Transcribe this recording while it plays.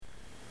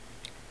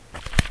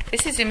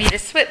This is Amita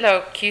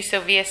Switlow,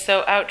 CUSO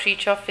VSO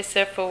Outreach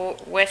Officer for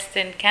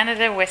Western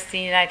Canada,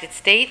 Western United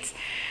States.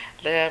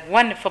 The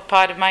wonderful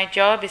part of my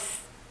job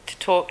is to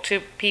talk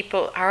to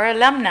people, our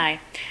alumni.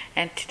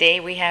 And today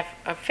we have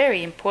a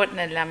very important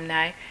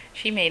alumni.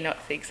 She may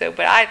not think so,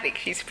 but I think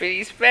she's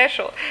pretty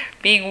special.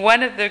 Being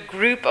one of the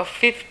group of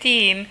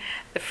 15,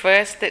 the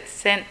first that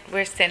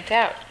were sent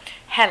out.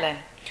 Helen,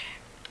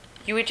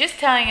 you were just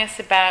telling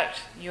us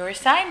about your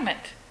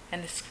assignment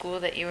and the school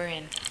that you were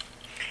in.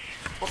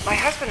 Well, my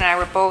husband and I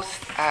were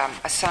both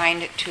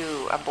assigned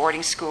to a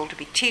boarding school to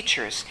be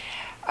teachers.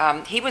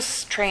 He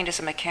was trained as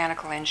a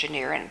mechanical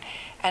engineer,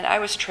 and I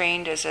was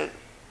trained as a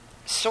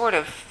sort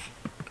of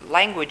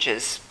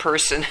languages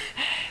person,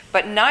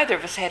 but neither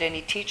of us had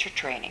any teacher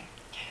training.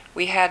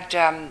 We had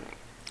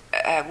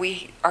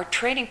our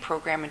training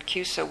program in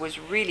CUSO was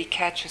really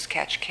catch as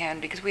catch can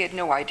because we had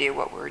no idea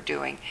what we were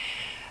doing.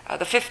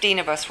 The 15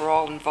 of us were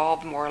all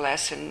involved more or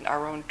less in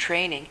our own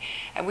training,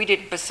 and we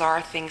did bizarre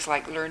things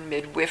like learn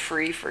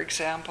midwifery, for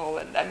example,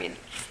 and I mean,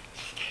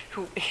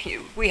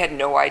 we had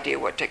no idea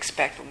what to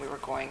expect when we were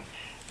going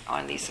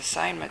on these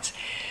assignments.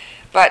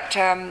 But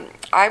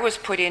I was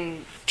put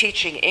in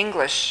teaching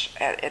English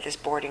at this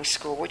boarding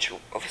school, which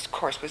of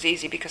course was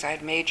easy because I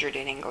had majored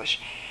in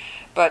English.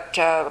 But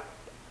a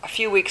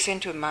few weeks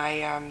into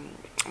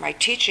my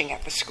teaching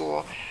at the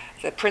school,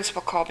 the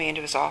principal called me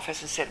into his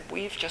office and said,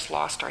 "We've just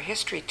lost our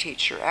history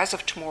teacher. As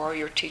of tomorrow,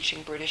 you're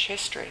teaching British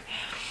history."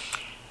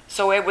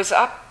 So it was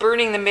up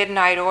burning the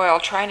midnight oil,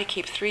 trying to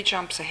keep 3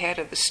 jumps ahead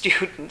of the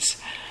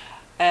students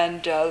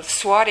and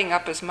swatting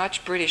up as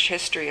much British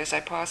history as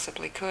I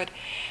possibly could.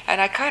 And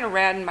I kind of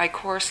ran my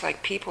course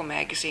like People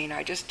magazine.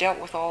 I just dealt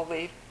with all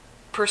the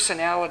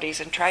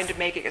personalities and tried to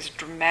make it as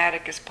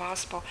dramatic as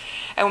possible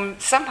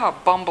and somehow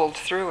bumbled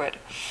through it.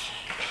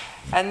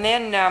 And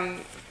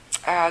then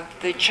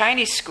the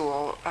Chinese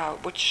school,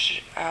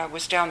 which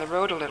was down the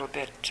road a little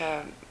bit,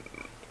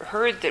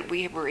 heard that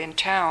we were in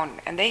town,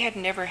 and they had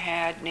never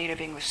had native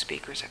English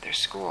speakers at their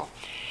school.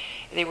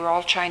 They were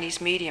all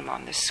Chinese medium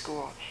on this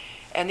school.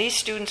 And these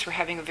students were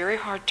having a very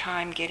hard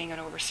time getting an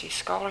overseas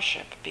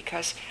scholarship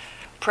because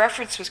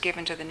preference was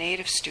given to the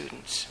native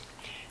students.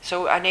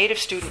 So a native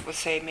student would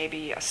say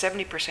maybe a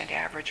 70%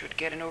 average would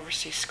get an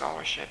overseas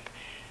scholarship,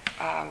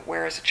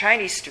 whereas a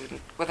Chinese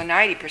student with a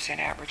 90%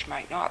 average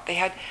might not.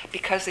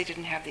 Because they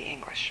didn't have the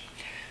English.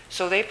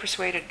 So they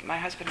persuaded my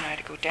husband and I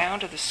to go down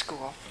to the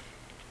school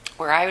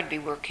where I would be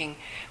working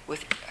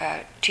with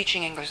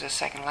teaching English as a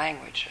second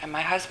language. And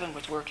my husband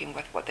was working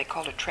with what they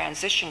called a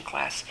transition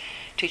class,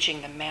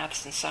 teaching them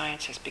maths and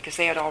sciences because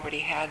they had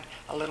already had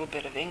a little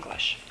bit of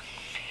English.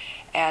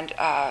 And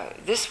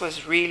this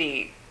was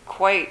really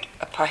quite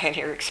a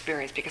pioneer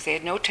experience because they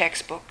had no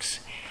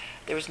textbooks.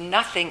 There was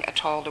nothing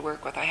at all to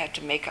work with. I had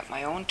to make up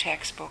my own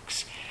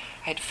textbooks.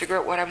 I had to figure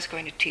out what I was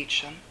going to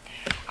teach them.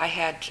 I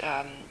had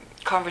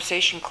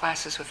conversation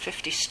classes with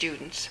 50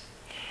 students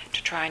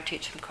to try and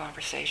teach them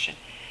conversation.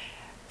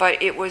 But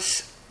it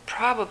was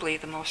probably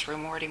the most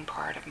rewarding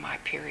part of my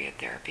period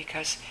there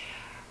because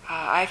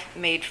I've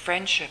made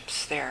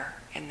friendships there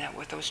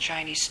with those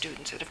Chinese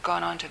students that have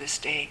gone on to this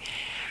day.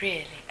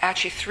 Really?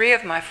 Actually, 3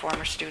 of my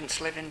former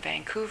students live in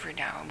Vancouver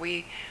now, and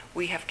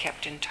we have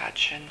kept in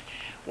touch. And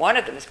one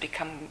of them has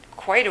become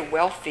quite a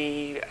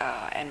wealthy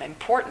and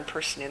important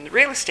person in the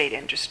real estate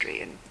industry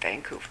in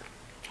Vancouver.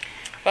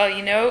 Well,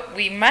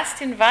 we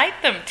must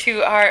invite them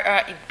to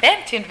our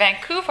event in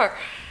Vancouver.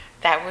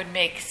 That would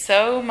make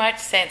so much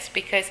sense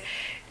because,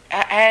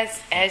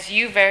 as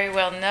you very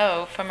well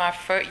know from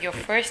your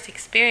first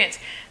experience,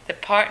 the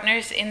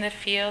partners in the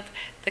field,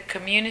 the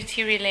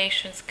community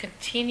relations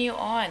continue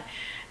on.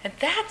 And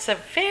that's a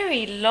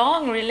very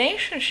long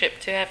relationship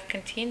to have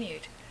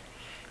continued.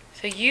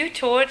 So you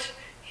taught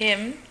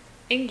him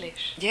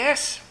English.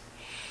 Yes.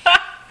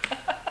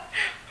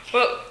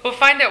 We'll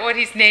find out what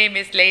his name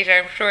is later.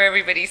 I'm sure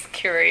everybody's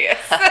curious.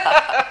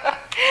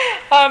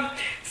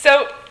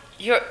 So,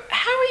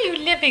 how are you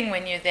living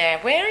when you're there?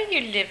 Where are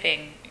you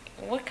living?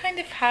 What kind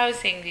of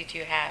housing did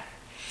you have?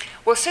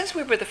 Well, since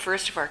we were the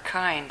first of our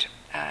kind,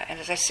 and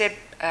as I said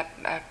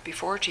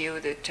before to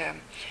you, that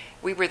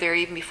we were there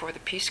even before the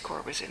Peace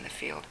Corps was in the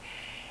field,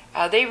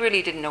 they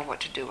really didn't know what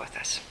to do with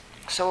us.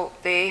 So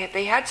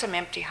they had some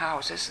empty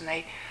houses, and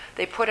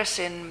they put us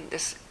in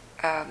this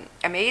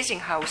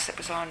amazing house that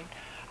was on,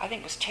 I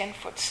think it was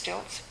 10-foot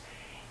stilts,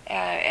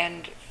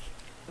 and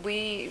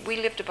we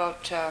lived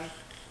about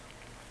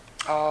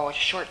a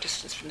short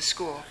distance from the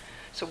school.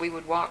 So we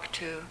would walk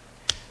to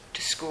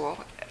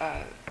school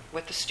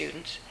with the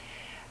students.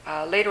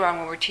 Later on,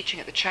 when we were teaching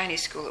at the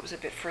Chinese school, it was a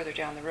bit further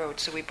down the road,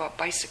 so we bought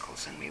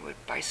bicycles and we would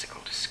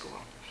bicycle to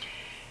school.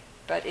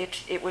 But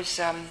it was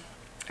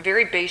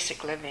very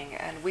basic living,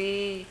 and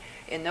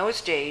in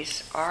those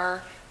days,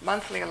 our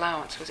monthly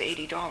allowance was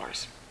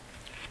 $80.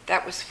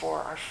 That was for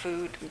our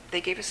food.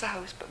 They gave us a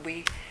house, but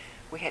we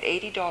had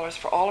 $80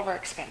 for all of our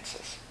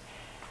expenses.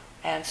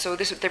 And so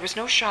there was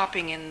no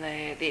shopping in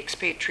the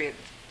expatriate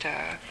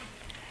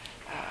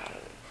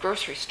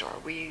grocery store.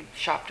 We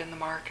shopped in the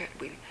market.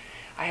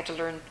 I had to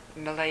learn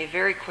Malay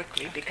very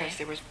quickly because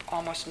there was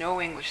almost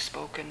no English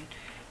spoken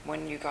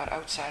when you got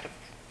outside of,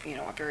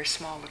 a very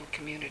small little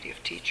community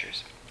of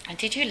teachers. And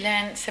did you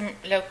learn some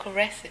local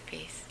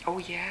recipes? Oh,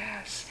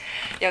 yes.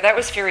 Yeah, that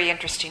was very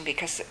interesting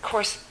because, of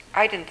course,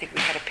 I didn't think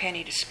we had a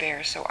penny to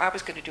spare, so I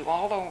was going to do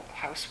all the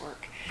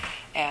housework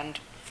and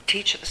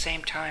teach at the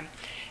same time.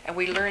 And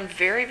we learned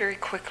very, very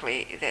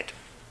quickly that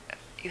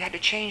you had to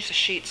change the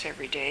sheets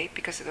every day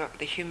because of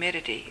the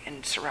humidity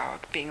in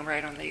Sarawak being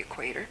right on the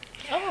equator.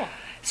 Oh.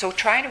 So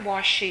trying to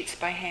wash sheets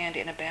by hand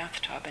in a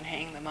bathtub and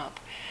hang them up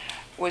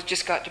was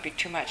just got to be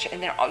too much.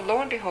 And then lo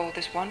and behold,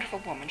 this wonderful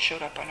woman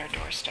showed up on our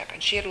doorstep,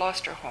 and she had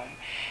lost her home,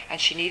 and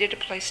she needed a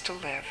place to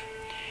live,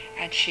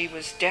 and she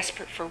was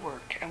desperate for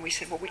work. And we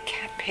said, well, we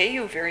can't pay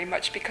you very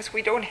much because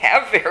we don't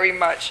have very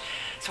much.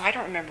 So I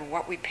don't remember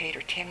what we paid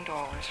her, $10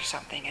 or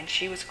something, and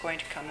she was going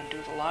to come and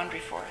do the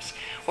laundry for us.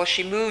 Well,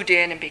 she moved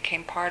in and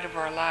became part of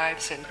our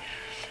lives, and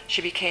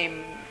she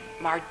became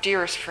our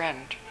dearest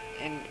friend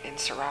in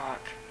Sarawak,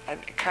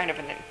 kind of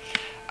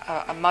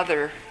a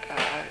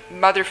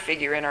mother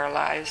figure in our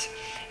lives.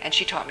 And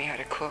she taught me how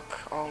to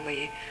cook all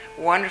the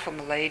wonderful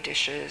Malay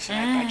dishes.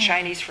 And my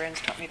Chinese friends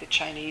taught me the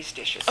Chinese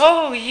dishes.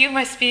 Oh, you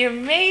must be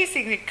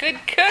amazingly good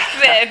cook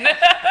then.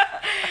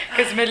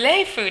 Because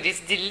Malay food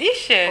is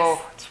delicious.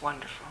 Oh, it's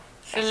wonderful.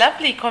 It's a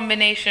lovely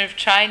combination of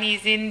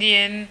Chinese,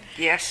 Indian.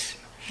 Yes,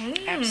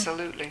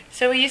 absolutely.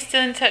 So are you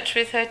still in touch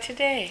with her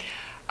today?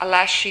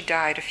 Alas, she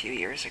died a few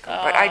years ago.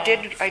 But I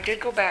did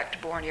go back to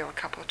Borneo a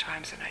couple of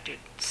times, and I did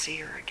see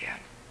her again.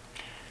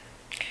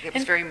 It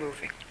was very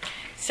moving.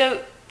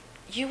 So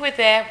you were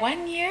there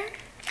 1 year?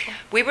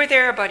 We were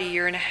there about a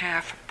year and a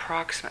half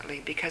approximately,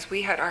 because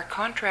we had our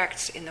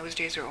contracts in those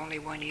days were only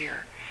 1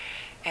 year.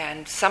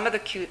 And some of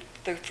the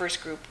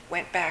first group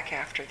went back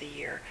after the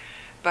year.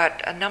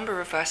 But a number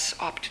of us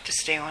opted to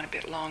stay on a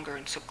bit longer.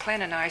 And so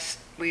Clenn and I,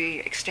 we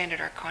extended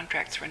our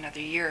contracts for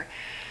another year.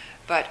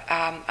 But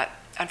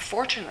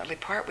unfortunately,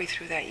 partway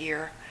through that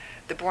year,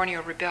 the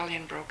Borneo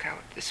Rebellion broke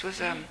out. This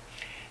was an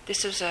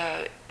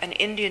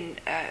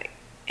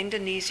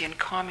Indonesian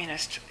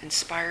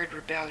communist-inspired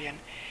rebellion,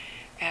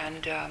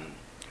 and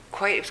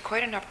it was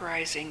quite an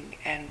uprising.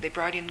 And they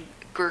brought in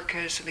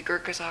Gurkhas, and the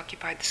Gurkhas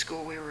occupied the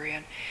school we were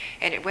in,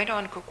 and it went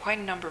on for quite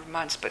a number of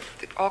months. But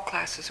all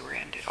classes were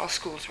ended, all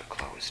schools were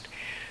closed,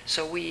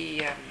 so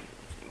we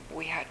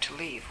had to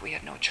leave. We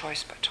had no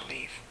choice but to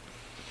leave.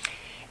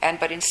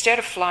 But instead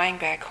of flying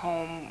back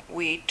home,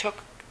 we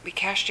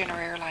cashed in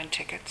our airline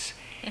tickets,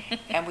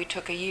 and we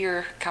took a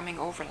year coming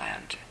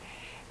overland,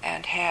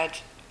 and had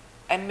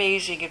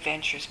amazing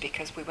adventures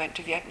because we went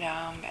to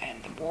Vietnam,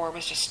 and the war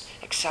was just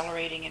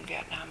accelerating in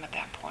Vietnam at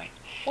that point.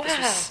 Wow.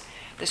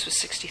 This was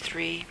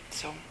 1963,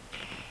 so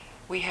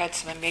we had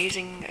some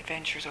amazing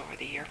adventures over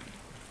the year.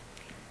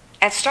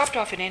 And stopped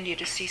off in India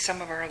to see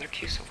some of our other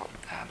CUSO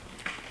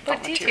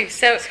What did you?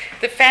 So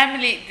the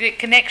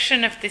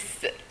connection of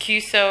this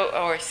CUSO,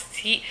 or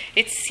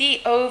it's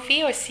COV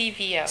or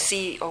CVO?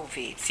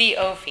 COV.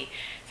 COV.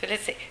 So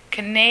let's say,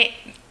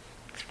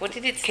 what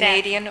did it stand?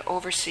 Canadian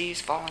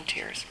Overseas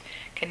Volunteers.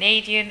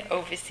 Canadian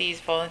Overseas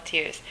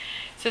Volunteers.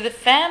 So the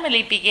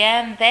family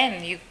began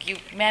then. You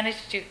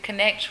managed to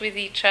connect with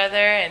each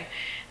other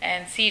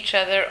and see each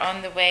other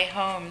on the way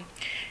home.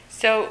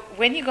 So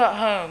when you got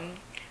home,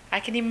 I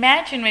can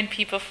imagine when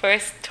people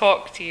first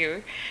talked to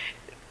you,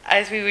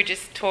 as we were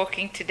just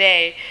talking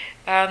today,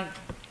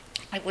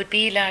 it would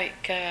be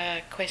like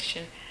a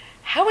question,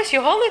 how was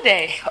your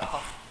holiday?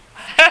 Oh.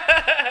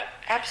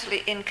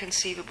 Absolutely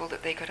inconceivable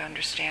that they could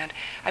understand.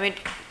 I mean,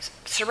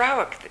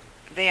 Sarawak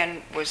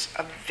then was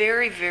a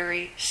very,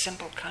 very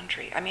simple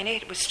country. I mean,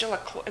 it was still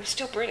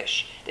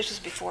British. This was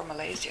before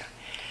Malaysia.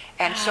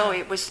 And so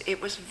it was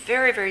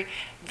very, very,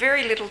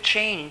 very little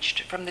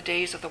changed from the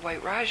days of the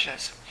White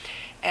Rajas.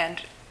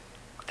 And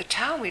the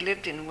town we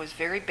lived in was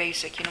very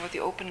basic, with the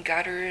open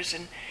gutters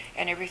and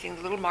everything,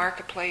 the little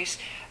marketplace.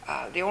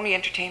 The only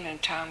entertainment in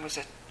town was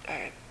a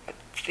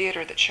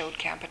theater that showed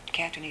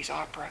Cantonese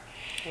opera.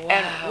 Wow.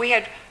 And we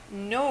had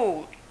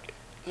no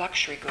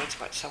luxury goods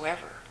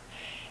whatsoever.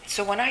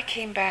 So when I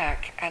came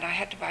back and I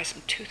had to buy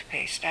some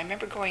toothpaste, I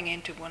remember going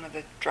into one of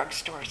the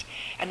drugstores,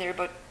 and there were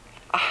about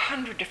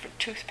 100 different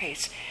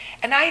toothpastes,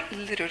 and I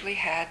literally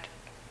had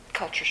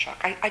culture shock.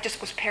 I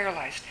just was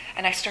paralyzed,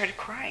 and I started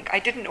crying. I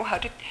didn't know how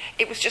to.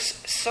 It was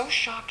just so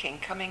shocking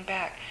coming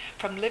back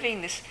from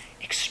living this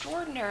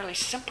extraordinarily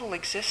simple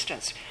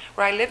existence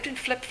where I lived in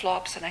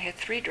flip-flops and I had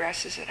 3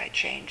 dresses that I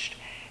changed,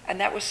 and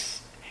that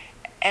was,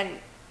 and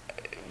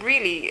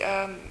really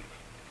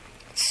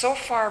so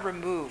far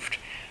removed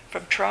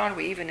from Toronto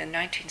even in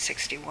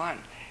 1961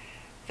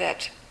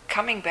 that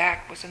coming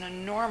back was an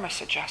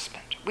enormous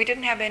adjustment. We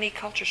didn't have any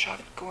culture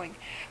shock going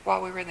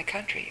while we were in the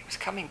country. It was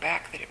coming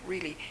back that it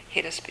really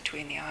hit us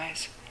between the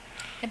eyes.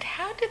 And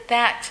how did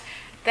that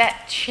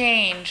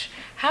change?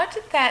 How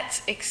did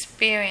that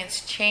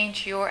experience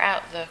change your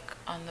outlook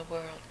on the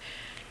world?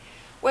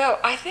 Well,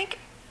 I think,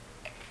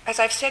 as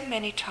I've said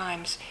many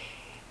times,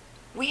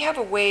 we have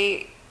a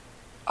way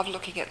of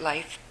looking at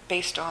life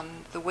based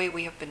on the way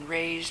we have been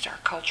raised, our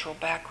cultural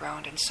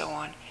background, and so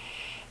on.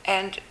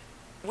 And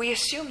we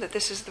assume that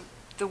this is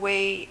the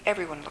way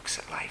everyone looks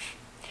at life.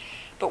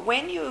 But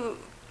when you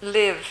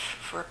live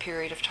for a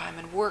period of time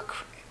and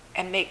work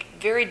and make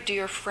very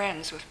dear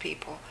friends with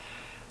people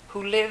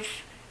who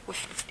live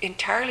with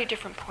entirely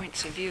different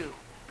points of view,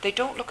 they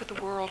don't look at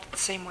the world the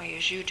same way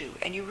as you do.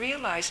 And you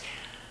realize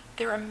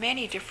there are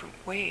many different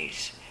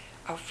ways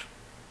of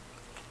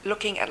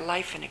looking at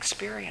life and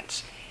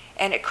experience.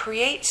 And it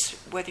creates,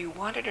 whether you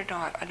want it or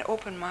not, an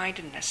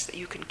open-mindedness that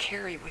you can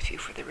carry with you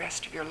for the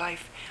rest of your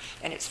life.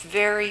 And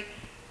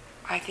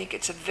I think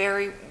it's a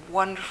very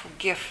wonderful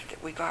gift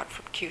that we got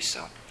from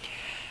CUSO.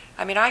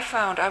 I mean, I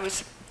found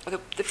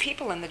the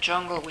people in the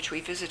jungle, which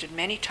we visited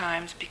many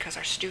times because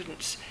our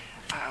students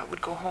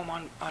would go home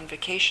on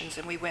vacations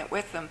and we went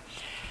with them.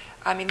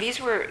 I mean, this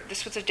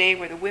was a day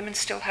where the women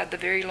still had the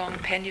very long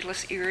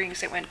pendulous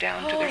earrings that went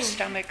down to their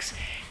stomachs,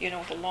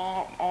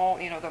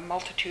 the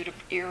multitude of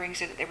earrings.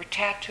 They were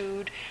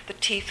tattooed, the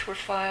teeth were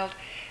filed,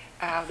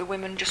 the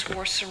women just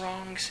wore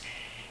sarongs.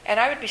 And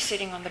I would be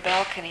sitting on the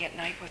balcony at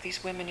night with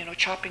these women,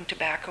 chopping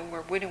tobacco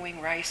or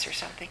winnowing rice or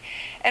something,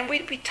 and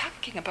we'd be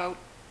talking about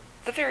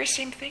the very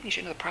same things,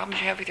 the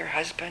problems you have with your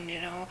husband,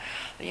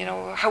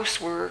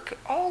 housework,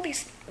 all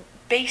these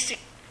basic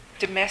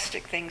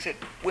domestic things that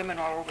women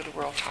all over the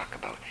world talk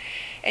about.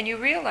 And you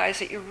realize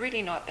that you're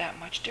really not that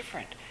much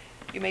different.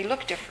 You may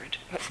look different,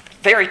 but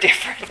very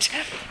different,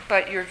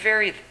 but you're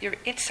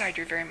inside,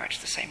 you're very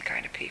much the same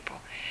kind of people.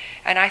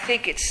 And I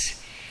think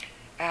it's,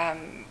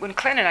 when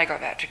Clenn and I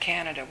got back to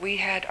Canada,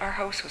 our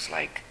house was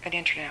like an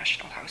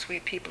international house. We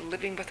had people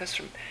living with us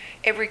from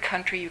every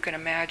country you can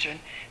imagine,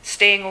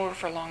 staying over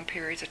for long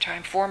periods of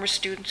time. Former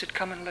students would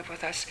come and live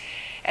with us.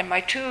 And my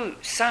two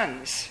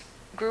sons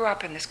grew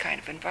up in this kind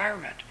of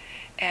environment.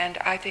 And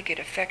I think it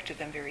affected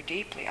them very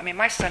deeply. I mean,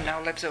 my son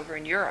now lives over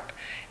in Europe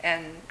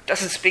and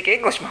doesn't speak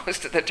English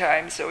most of the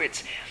time, so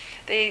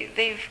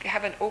they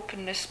have an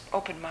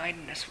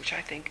open-mindedness, which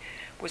I think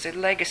was a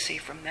legacy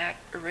from that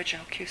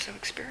original CUSO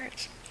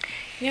experience.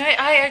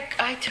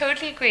 I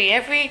totally agree.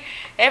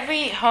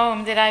 Every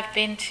home that I've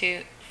been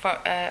to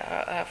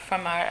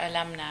from our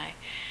alumni,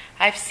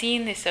 I've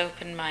seen this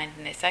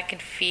open-mindedness. I can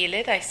feel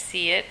it. I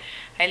see it.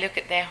 I look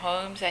at their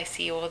homes. I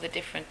see all the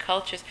different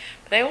cultures.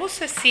 But I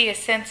also see a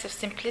sense of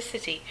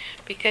simplicity,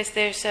 because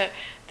there's a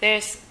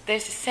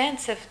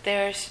sense of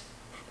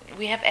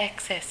we have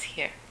excess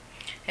here.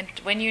 And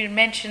when you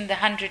mentioned the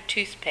 100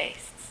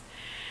 toothpastes,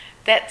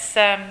 that's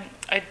a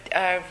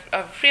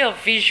real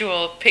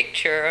visual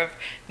picture of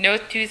no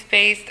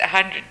toothpaste,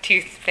 100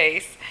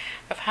 toothpaste,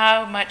 of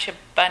how much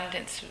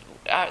abundance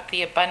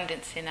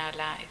in our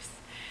lives.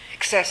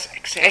 Excess.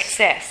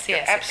 Yes. You're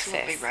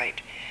absolutely excess.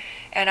 Right.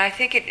 And I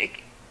think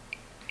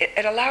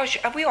it allows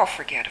you, and we all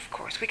forget, of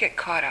course, we get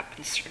caught up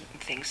in certain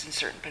things and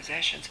certain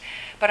possessions,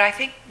 but I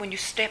think when you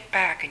step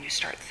back and you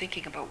start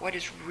thinking about what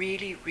is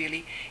really,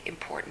 really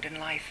important in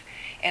life,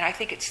 and I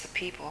think it's the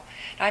people.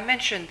 Now, I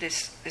mentioned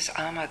this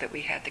Amma that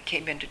we had that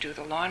came in to do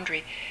the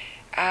laundry.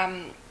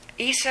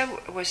 Isa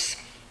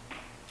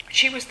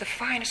she was the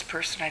finest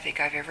person I think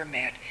I've ever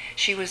met.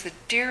 She was the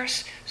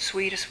dearest,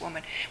 sweetest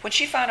woman. When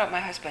she found out my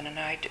husband and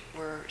I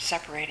were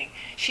separating,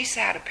 she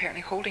sat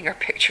apparently holding our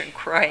picture and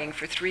crying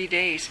for 3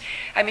 days.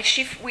 I mean,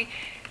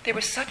 there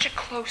was such a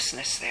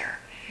closeness there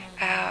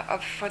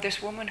for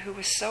this woman who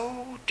was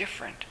so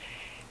different.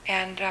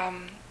 And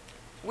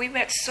we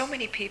met so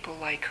many people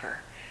like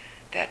her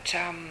that,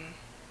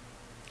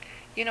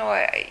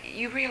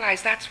 you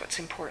realize that's what's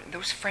important,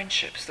 those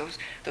friendships,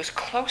 those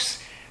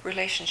close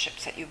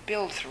relationships that you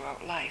build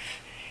throughout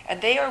life.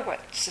 And they are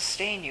what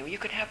sustain you. You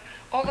can have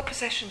all the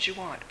possessions you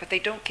want, but they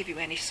don't give you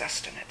any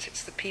sustenance.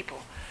 It's the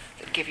people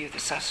that give you the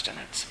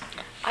sustenance.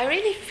 I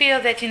really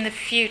feel that in the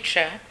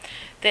future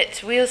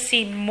that we'll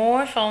see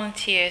more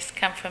volunteers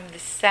come from the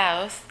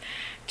south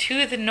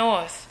to the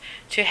north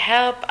to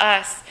help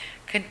us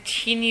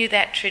continue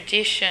that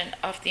tradition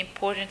of the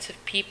importance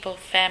of people,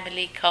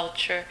 family,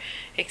 culture,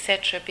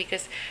 etc.,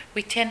 because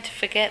we tend to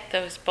forget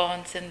those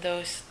bonds and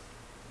those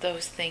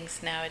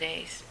things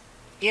nowadays.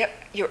 Yep,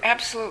 you're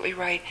absolutely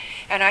right.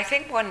 And I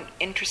think one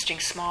interesting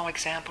small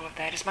example of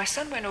that is my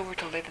son went over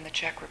to live in the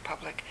Czech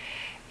Republic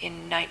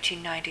in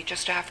 1990,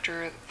 just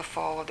after the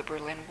fall of the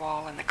Berlin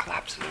Wall and the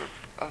collapse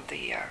of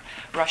the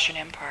Russian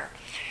Empire.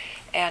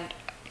 And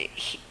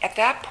at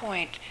that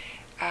point,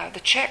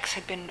 the Czechs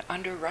had been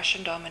under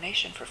Russian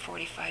domination for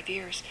 45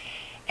 years.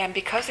 And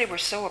because they were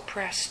so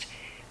oppressed,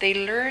 they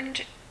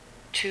learned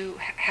to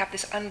have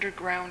this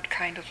underground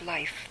kind of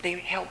life. They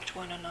helped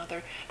one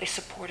another, they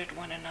supported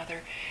one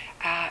another,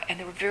 and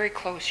they were very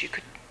close. You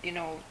could,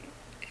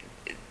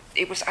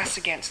 it was us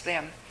against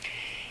them.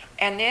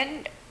 And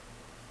then,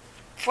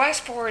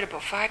 fast forward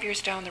about 5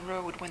 years down the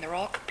road, when they're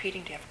all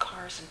competing to have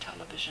cars and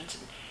televisions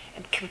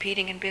and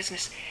competing in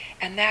business,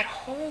 and that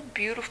whole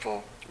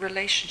beautiful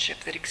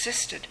relationship that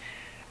existed,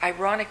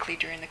 ironically,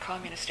 during the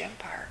Communist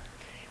Empire,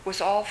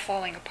 was all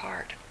falling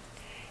apart.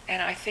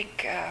 And I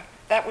think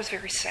that was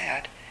very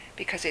sad,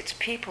 because it's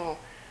people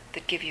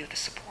that give you the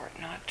support,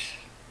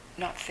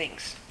 not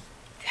things.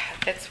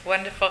 That's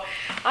wonderful.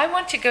 I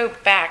want to go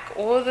back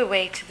all the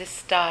way to the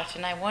start,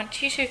 and I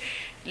want you to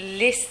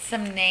list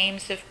some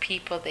names of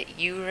people that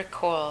you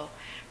recall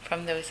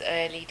from those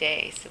early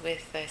days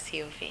with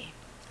COV.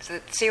 So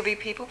COV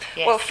people?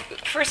 Yes. Well,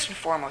 first and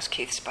foremost,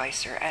 Keith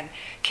Spicer. And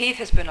Keith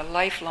has been a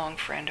lifelong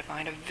friend of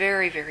mine, a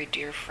very, very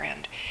dear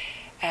friend.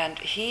 And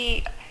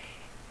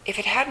if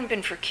it hadn't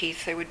been for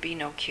Keith, there would be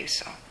no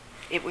CUSO.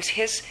 It was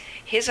his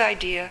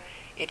idea.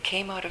 It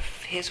came out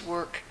of his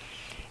work.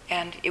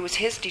 And it was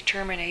his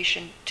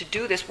determination to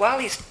do this while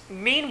he's,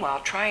 meanwhile,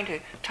 trying to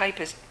type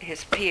his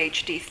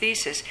PhD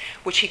thesis,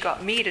 which he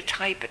got me to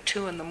type at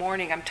 2 a.m.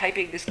 I'm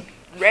typing this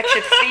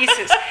wretched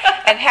thesis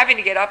and having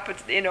to get up,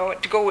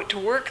 to go to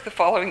work the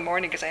following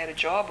morning because I had a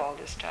job all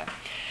this time.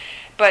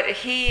 But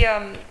he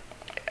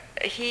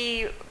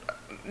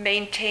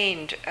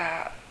maintained,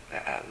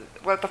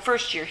 the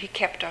first year he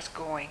kept us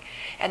going.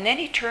 And then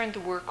he turned the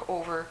work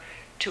over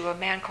to a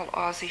man called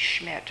Ozzie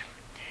Schmidt.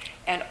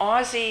 And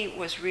Ozzie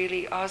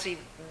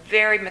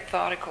very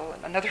methodical,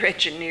 another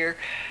engineer,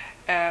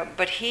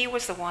 but he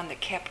was the one that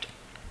kept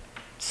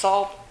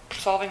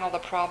solving all the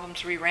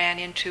problems we ran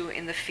into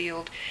in the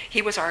field.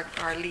 He was our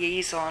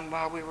liaison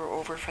while we were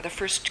over for the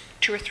first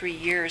 2 or 3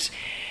 years,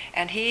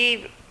 and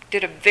he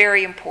did a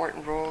very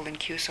important role in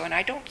CUSO, and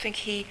I don't think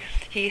he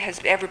has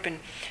ever been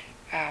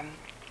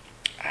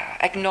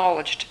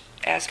acknowledged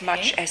as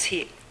much as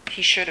he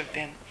should have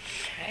been.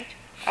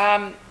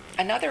 Right.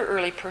 Another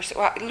early person,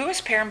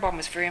 Louis Perinbaum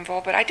was very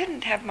involved, but I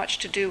didn't have much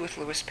to do with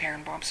Louis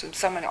Perinbaum, so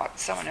someone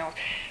else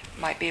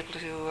might be able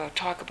to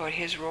talk about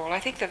his role. I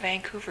think the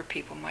Vancouver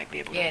people might be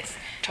able to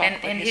talk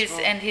about his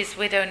role. And his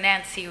widow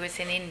Nancy was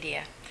in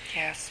India.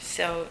 Yes.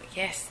 So,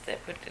 yes, that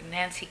would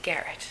Nancy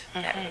Garrett,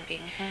 that would be.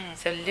 Mm-hmm.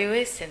 So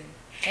Louis and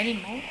any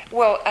more?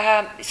 Well,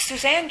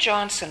 Suzanne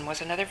Johnson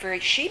was another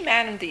she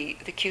manned the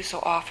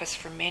CUSO office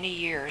for many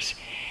years,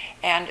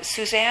 and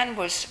Suzanne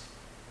was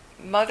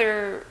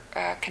mother,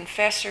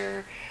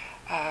 confessor,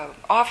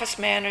 office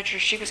manager.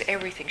 She was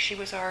everything. She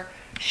was our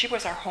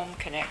home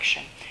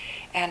connection.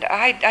 And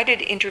I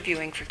did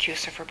interviewing for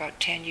CUSO for about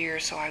 10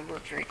 years, so I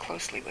worked very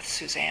closely with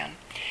Suzanne.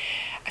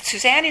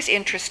 Suzanne is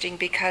interesting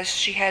because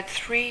she had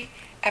 3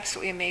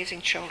 absolutely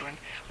amazing children,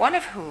 one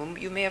of whom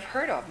you may have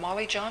heard of,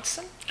 Molly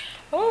Johnson.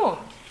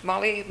 Oh.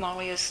 Molly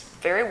is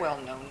very well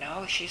known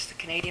now. She's the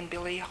Canadian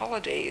Billie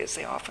Holiday, as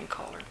they often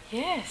call her.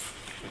 Yes.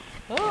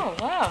 Oh,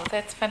 wow,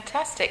 that's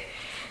fantastic.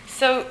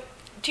 So,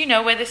 do you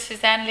know whether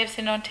Suzanne lives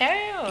in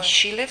Ontario? Or?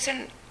 She lives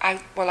in, I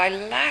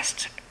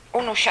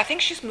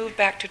think she's moved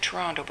back to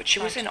Toronto, but she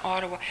was in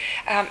Ottawa.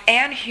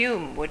 Anne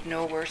Hume would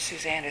know where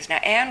Suzanne is. Now,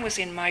 Anne was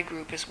in my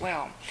group as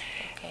well.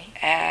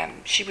 Okay.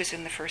 She was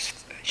in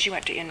she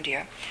went to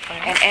India.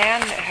 Right. And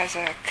Anne has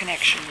a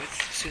connection with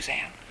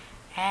Suzanne.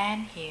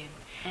 Anne Hume.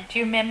 Mm-hmm. Do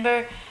you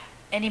remember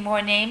any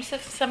more names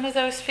of some of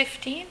those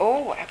 15?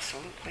 Oh,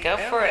 absolutely. Go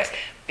for it.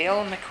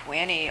 Bill Mc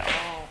Quinny.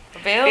 Oh,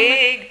 Bill.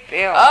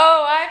 Bill.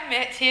 Oh, I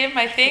met him,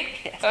 I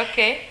think. Yes.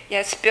 Okay.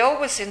 Yes, Bill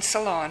was in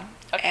Ceylon,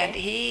 okay. And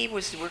he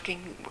was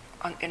working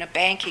in a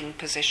banking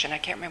position. I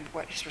can't remember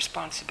what his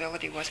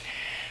responsibility was.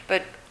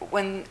 But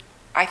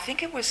I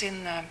think it was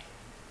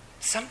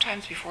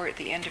sometimes before at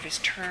the end of his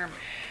term,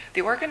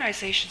 the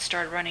organization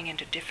started running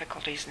into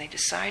difficulties, and they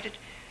decided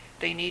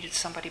they needed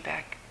somebody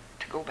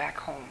to go back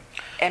home.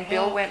 And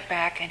Bill went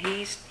back, and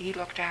he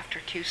looked after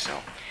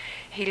CUSO.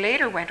 He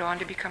later went on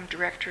to become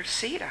director of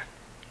CETA.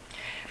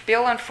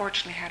 Bill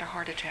unfortunately had a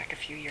heart attack a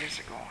few years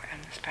ago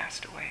and has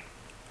passed away.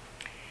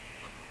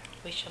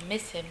 We shall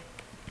miss him.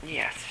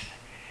 Yes.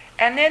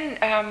 And then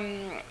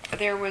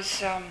there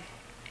was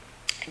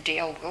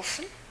Dale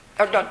Wilson.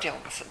 Or not Dale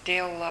Wilson.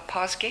 Dale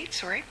Posgate,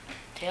 sorry.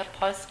 Dale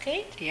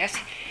Posgate? Yes.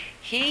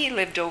 He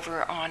lived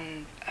over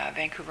on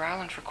Vancouver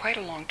Island for quite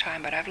a long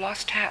time, but I've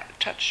lost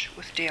touch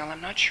with Dale.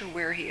 I'm not sure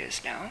where he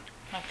is now.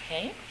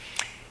 Okay.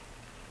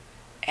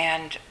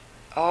 And,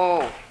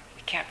 you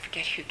can't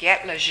forget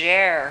Hughette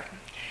Leger.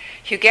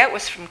 Hughette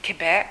was from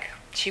Quebec.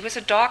 She was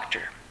a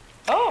doctor.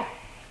 Oh.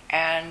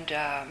 And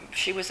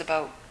she was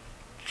about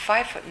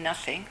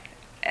 5'0"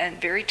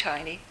 and very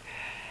tiny.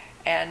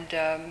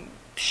 And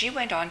she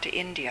went on to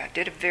India,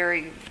 did a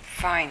very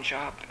fine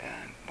job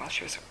while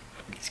she was,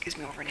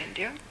 over in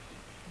India.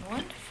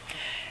 Wonderful.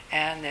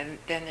 And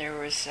then there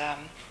was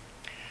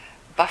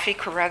Buffie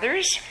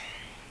Curthurs.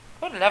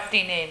 What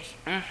lovely names.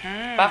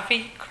 Mm-hmm.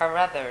 Buffie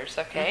Curthurs,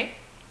 okay.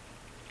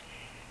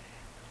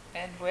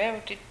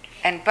 Mm-hmm.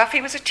 And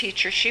Buffie was a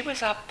teacher. She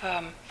was up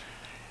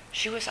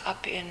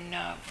in,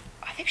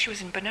 I think she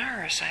was in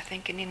Benares,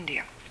 in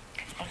India.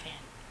 Okay.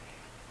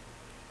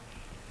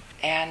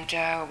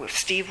 And with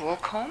Steve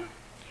Wilcomb.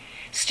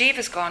 Steve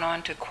has gone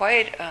on to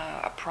quite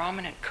a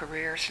prominent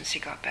career since he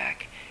got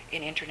back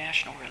in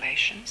international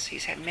relations.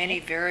 He's had many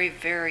very,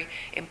 very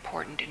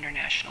important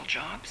international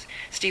jobs.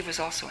 Steve was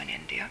also in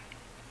India.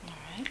 All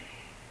right.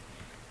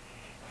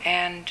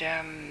 And,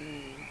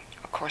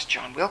 of course,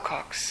 John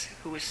Wilcox,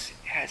 who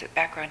has a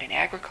background in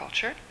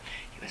agriculture.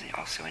 He was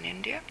also in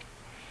India.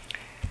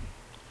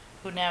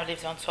 Who now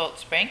lives on Salt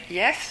Spring.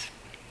 Yes.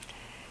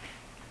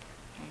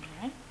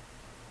 Mm-hmm.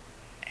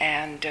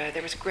 And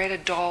there was Greta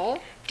Dahl,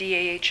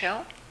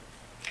 D-A-H-L.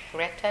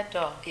 Greta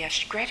Dahl.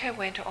 Yes, Greta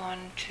went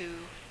on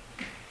to...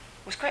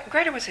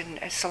 Greta was in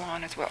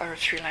Ceylon as well, or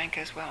Sri Lanka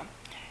as well.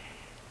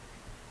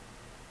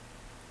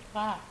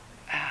 Wow.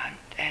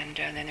 And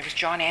then there was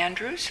John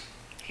Andrews.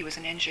 He was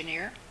an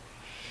engineer.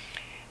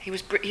 He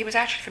was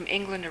actually from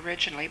England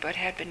originally, but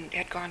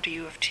had gone to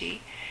U of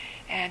T,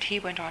 and he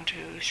went on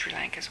to Sri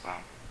Lanka as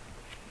well.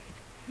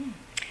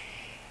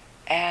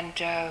 And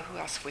who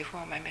else? Who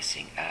am I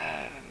missing?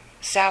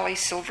 Silvia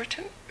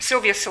Silverton.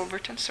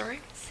 Sorry.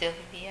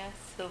 Silvia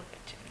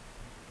Silverton.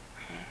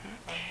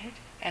 Right.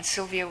 And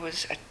Silvia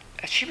was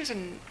she was a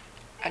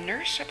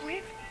nurse, I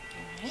believe.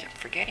 I'm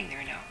forgetting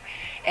there now.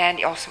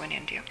 And also in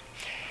India.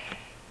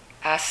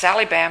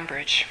 Sally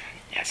Bambridge.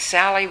 Yeah,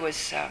 Sally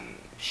was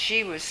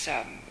she was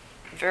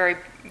very,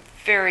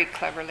 very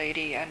clever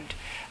lady, and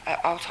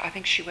also I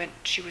think she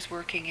was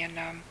working in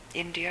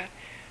India,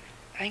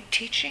 I think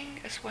teaching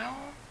as well,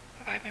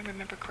 if I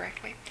remember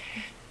correctly.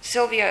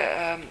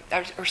 Sylvia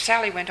or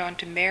Sally went on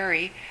to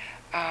marry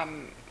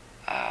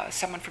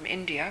someone from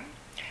India,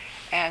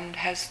 and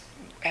has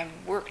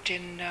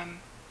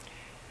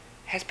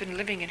been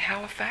living in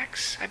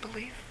Halifax, I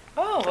believe,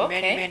 for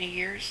many, many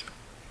years.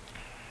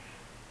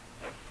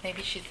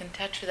 Maybe she's in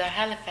touch with our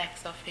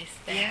Halifax office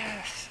then.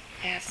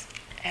 Yes.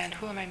 And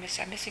who am I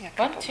missing? I'm missing a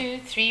couple. 1, 2,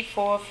 3,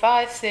 4,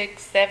 5,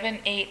 6, 7,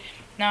 8,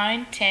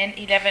 9, 10,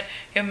 11.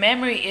 Your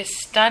memory is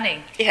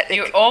stunning. Yeah,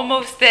 you're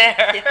almost there.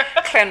 Yeah.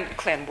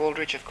 Clenn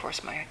Wodrife, of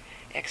course, my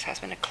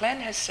ex-husband. And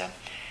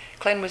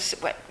Clenn was,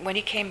 when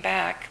he came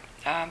back,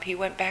 he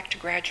went back to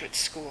graduate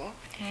school,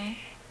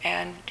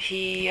 and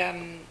he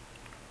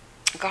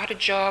got a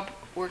job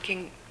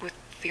working with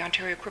the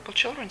Ontario Crippled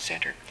Children's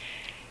Centre.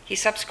 He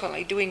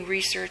subsequently doing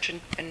research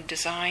and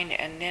design,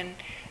 and then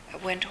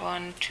went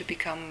on to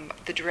become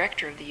the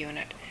director of the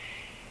unit.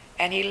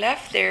 And he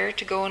left there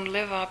to go and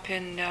live up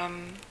in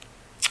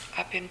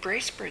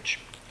Bracebridge,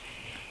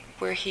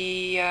 where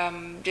he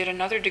did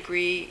another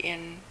degree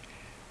in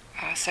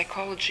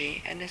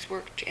psychology, and has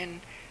worked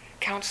in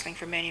counseling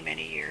for many,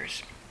 many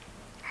years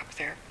up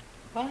there.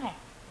 Wow.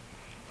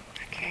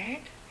 Okay.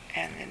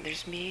 And then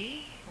there's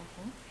me.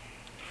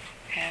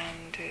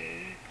 And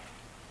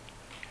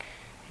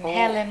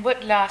Helen,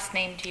 what last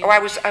name do you? I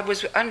was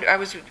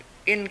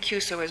in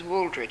CUSO as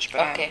Wodrife,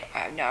 but okay.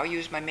 I now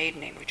use my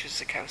maiden name, which is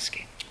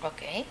Zokowski.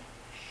 Okay.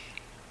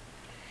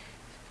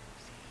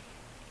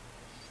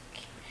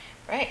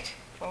 Right.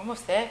 We're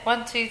almost there.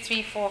 1, 2,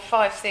 3, 4,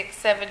 5, 6,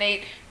 7,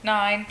 8,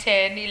 9,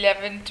 10,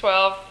 11,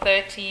 12,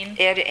 13.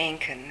 Ed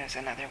Enkin is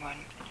another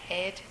one.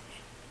 Ed,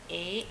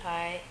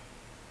 A-I...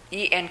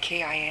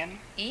 E-N-K-I-N.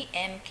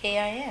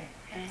 E-N-K-I-N.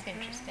 That's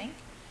interesting.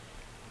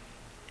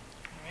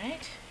 All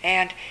right.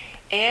 And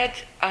Ed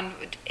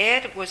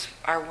was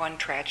our one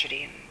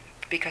tragedy,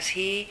 because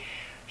he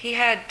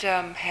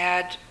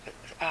had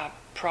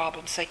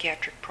problems,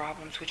 psychiatric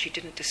problems, which he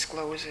didn't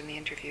disclose in the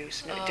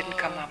interviews. It didn't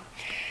come up.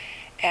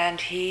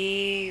 And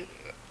he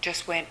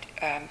just went,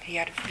 he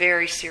had a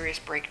very serious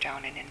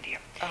breakdown in India,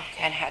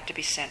 and had to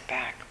be sent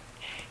back.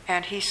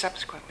 And he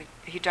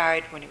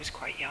died when he was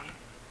quite young.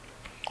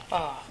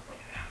 Oh.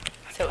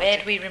 So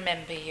Ed, we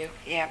remember you.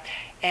 Yeah.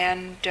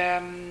 And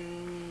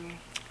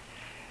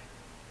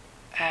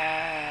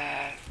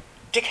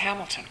Dick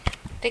Hamilton.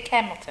 Dick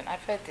Hamilton,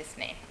 I've heard this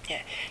name.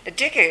 Yeah.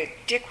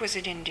 Dick was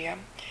in India.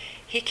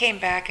 He came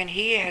back, and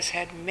he has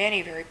had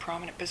many very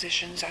prominent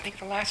positions. I think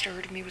the last I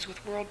heard of him was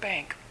with World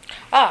Bank.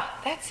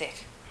 Ah, that's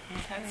it.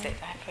 That's it.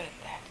 I've heard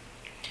that.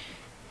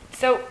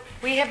 So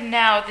we have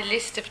now the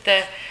list of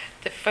the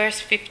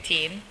first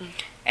 15,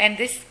 and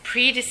this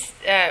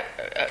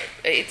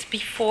it's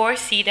before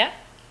CEDA,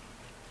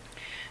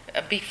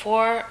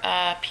 before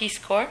Peace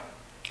Corps.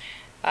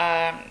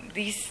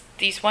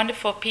 These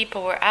wonderful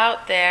people were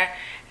out there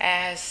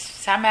as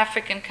some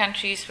African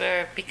countries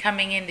were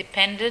becoming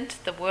independent.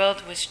 The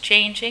world was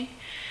changing,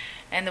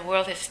 and the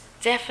world has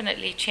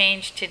definitely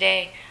changed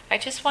today. I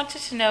just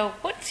wanted to know,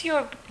 what's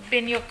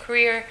been your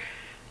career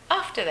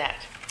after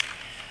that?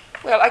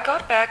 Well, I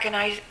got back, and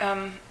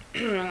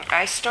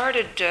I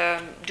started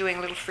doing a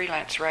little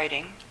freelance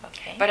writing.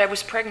 Okay. But I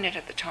was pregnant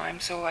at the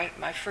time, so I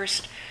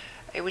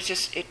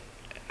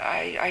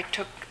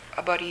took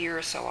about a year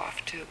or so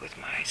off with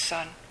my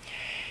son.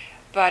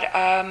 But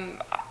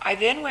I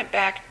then went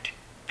back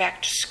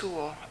to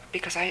school,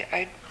 because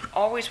I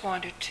always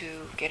wanted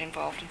to get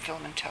involved in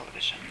film and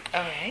television.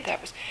 All right.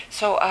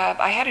 So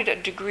I had a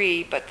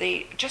degree, but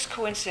they just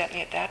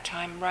coincidentally at that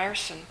time,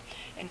 Ryerson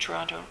in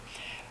Toronto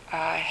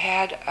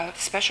had a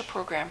special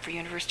program for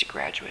university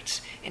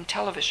graduates in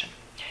television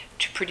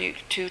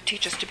to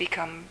teach us to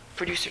become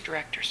producer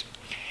directors.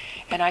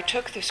 And I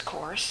took this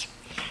course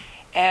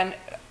and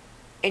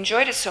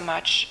enjoyed it so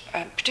much,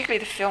 particularly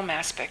the film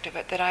aspect of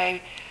it, that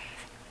I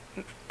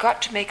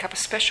got to make up a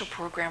special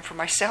program for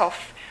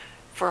myself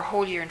for a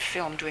whole year in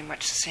film, doing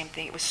much the same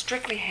thing. It was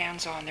strictly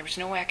hands-on. There was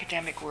no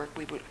academic work.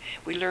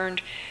 We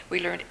learned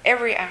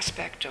every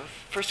aspect of,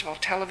 first of all,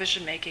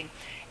 television making,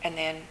 and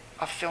then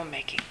of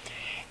filmmaking.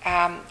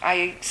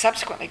 I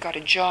subsequently got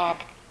a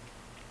job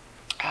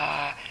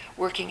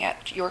working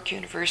at York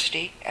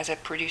University as a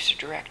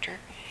producer-director,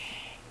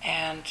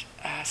 and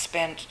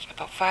spent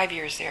about 5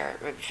 years there,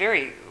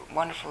 very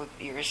wonderful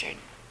years,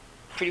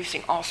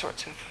 producing all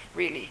sorts of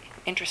really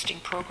interesting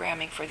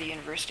programming for the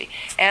university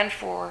and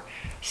for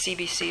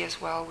CBC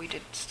as well. We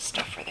did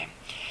stuff for them.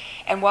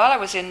 And while I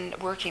was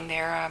working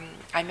there,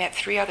 I met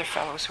 3 other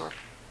fellows who were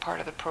part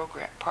of the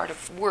program,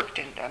 worked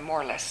in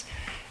more or less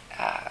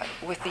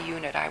with the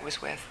unit I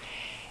was with.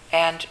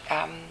 And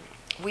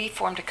we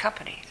formed a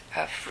company,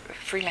 a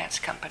freelance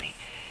company.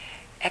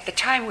 At the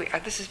time,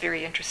 this is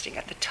very interesting,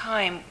 at the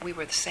time we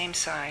were the same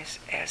size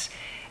as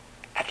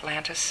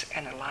Atlantis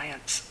and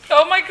Alliance.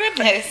 Oh my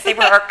goodness. They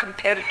were our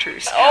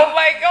competitors. Oh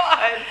my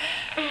God.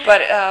 But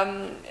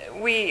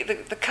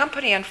the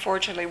company,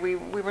 unfortunately, we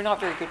were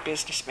not very good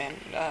businessmen.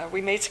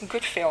 We made some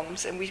good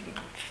films, and we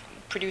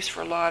produced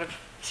for a lot of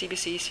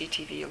CBC,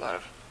 CTV, a lot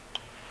of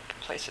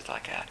places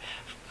like that.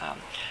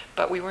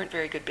 But we weren't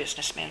very good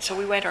businessmen, so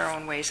we went our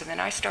own ways. And then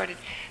I started,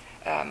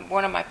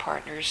 one of my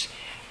partners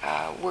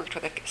worked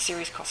with a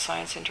series called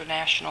Science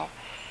International,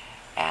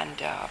 and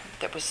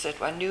that was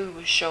a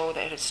new show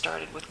that had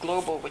started with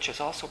Global, which was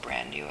also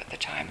brand new at the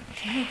time.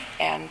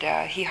 Mm-hmm.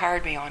 And he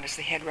hired me on as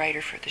the head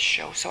writer for this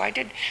show. So I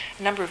did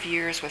a number of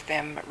years with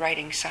them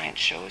writing science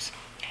shows,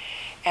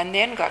 and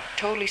then got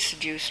totally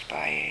seduced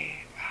by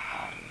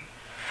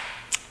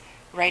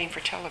writing for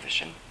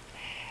television,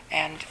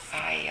 and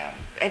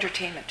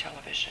entertainment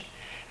television.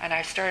 And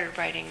I started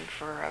writing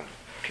for a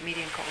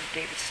comedian called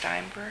David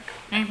Steinberg,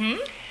 mm-hmm.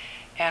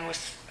 and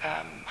was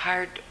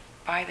hired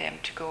by them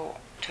to go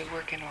to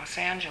work in Los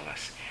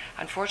Angeles.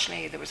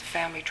 Unfortunately, there was a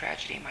family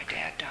tragedy. My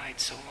dad died,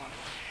 so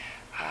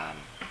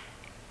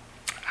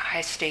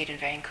I stayed in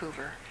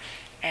Vancouver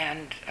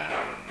and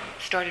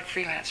started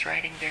freelance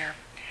writing there.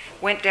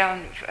 Went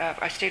down,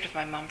 I stayed with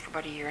my mom for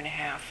about 1.5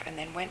 years, and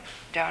then went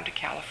down to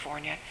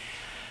California.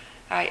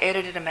 I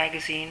edited a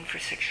magazine for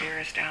 6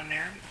 years down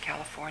there in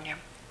California,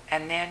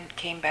 and then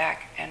came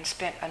back and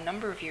spent a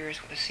number of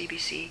years with the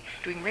CBC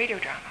doing radio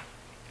drama,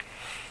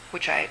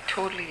 which I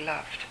totally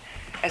loved,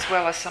 as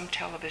well as some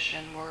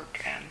television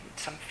work and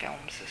some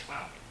films as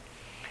well.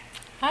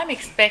 I'm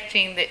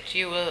expecting that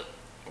you will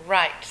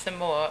write some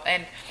more,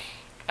 and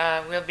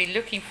we'll be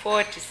looking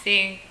forward to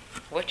seeing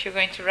what you're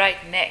going to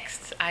write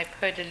next. I've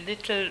heard a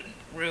little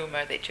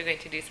rumor that you're going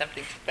to do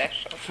something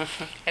special,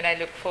 and I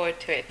look forward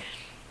to it.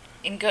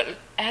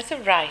 As a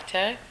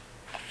writer,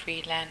 a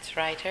freelance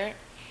writer,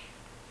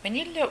 when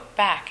you look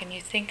back and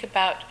you think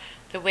about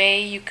the way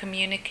you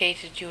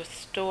communicated your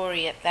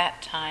story at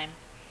that time,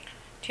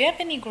 do you have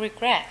any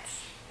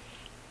regrets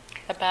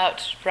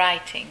about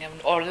writing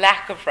or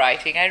lack of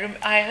writing?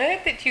 I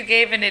heard that you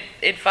gave an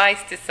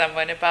advice to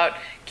someone about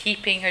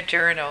keeping a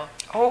journal.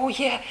 Oh,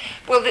 yeah.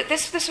 Well,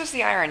 this was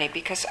the irony,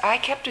 because I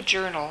kept a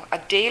journal, a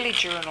daily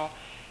journal,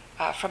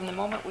 from the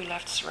moment we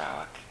left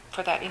Sarawak.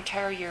 For that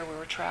entire year, we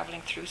were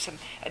traveling through some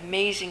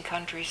amazing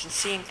countries and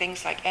seeing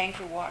things like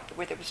Angkor Wat,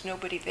 where there was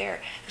nobody there.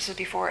 This was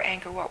before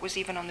Angkor Wat was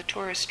even on the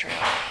tourist trail.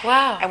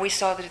 Wow. And we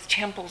saw the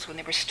temples when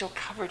they were still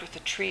covered with the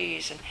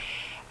trees. And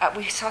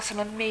we saw some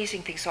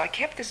amazing things. So I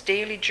kept this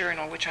daily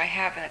journal, which I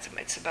have, and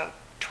it's about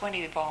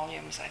 20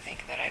 volumes, I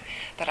think,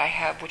 that I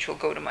have, which will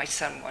go to my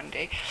son one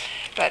day.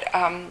 But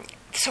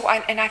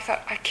I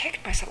thought, I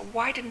kicked myself.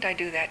 Why didn't I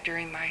do that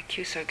during my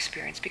CUSO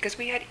experience? Because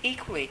we had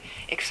equally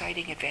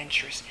exciting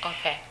adventures.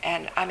 Okay.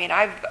 And I mean,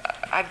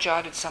 I've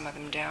jotted some of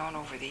them down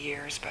over the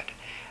years, but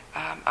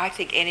I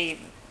think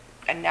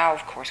and now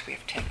of course we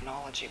have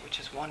technology, which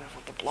is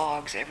wonderful, the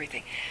blogs,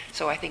 everything.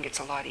 So I think it's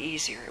a lot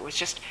easier. It was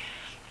just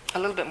a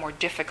little bit more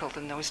difficult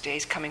in those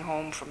days, coming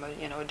home from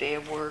a day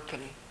of work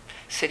and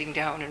sitting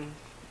down and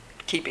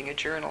keeping a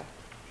journal.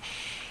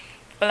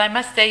 Well, I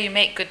must say you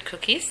make good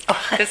cookies,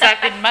 because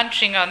I've been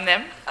munching on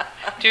them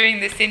during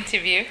this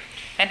interview,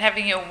 and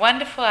having your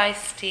wonderful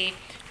iced tea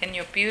in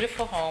your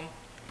beautiful home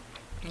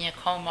in your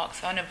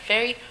Comox on a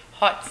very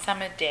hot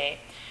summer day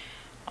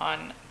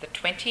on the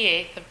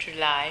 28th of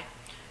July,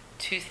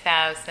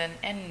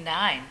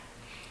 2009.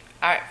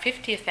 Our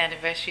 50th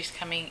anniversary is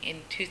coming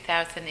in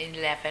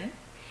 2011.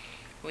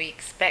 We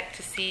expect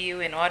to see you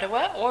in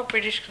Ottawa or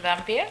British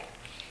Columbia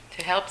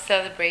to help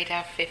celebrate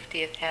our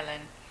 50th,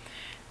 Helen.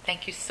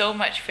 Thank you so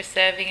much for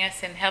serving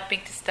us and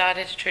helping to start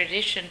a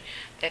tradition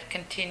that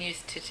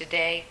continues to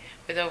today,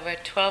 with over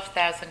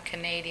 12,000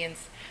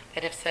 Canadians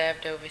that have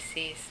served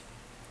overseas.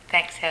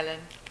 Thanks,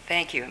 Helen.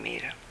 Thank you,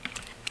 Amita.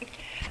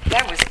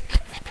 That was...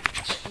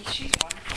 She's wonderful.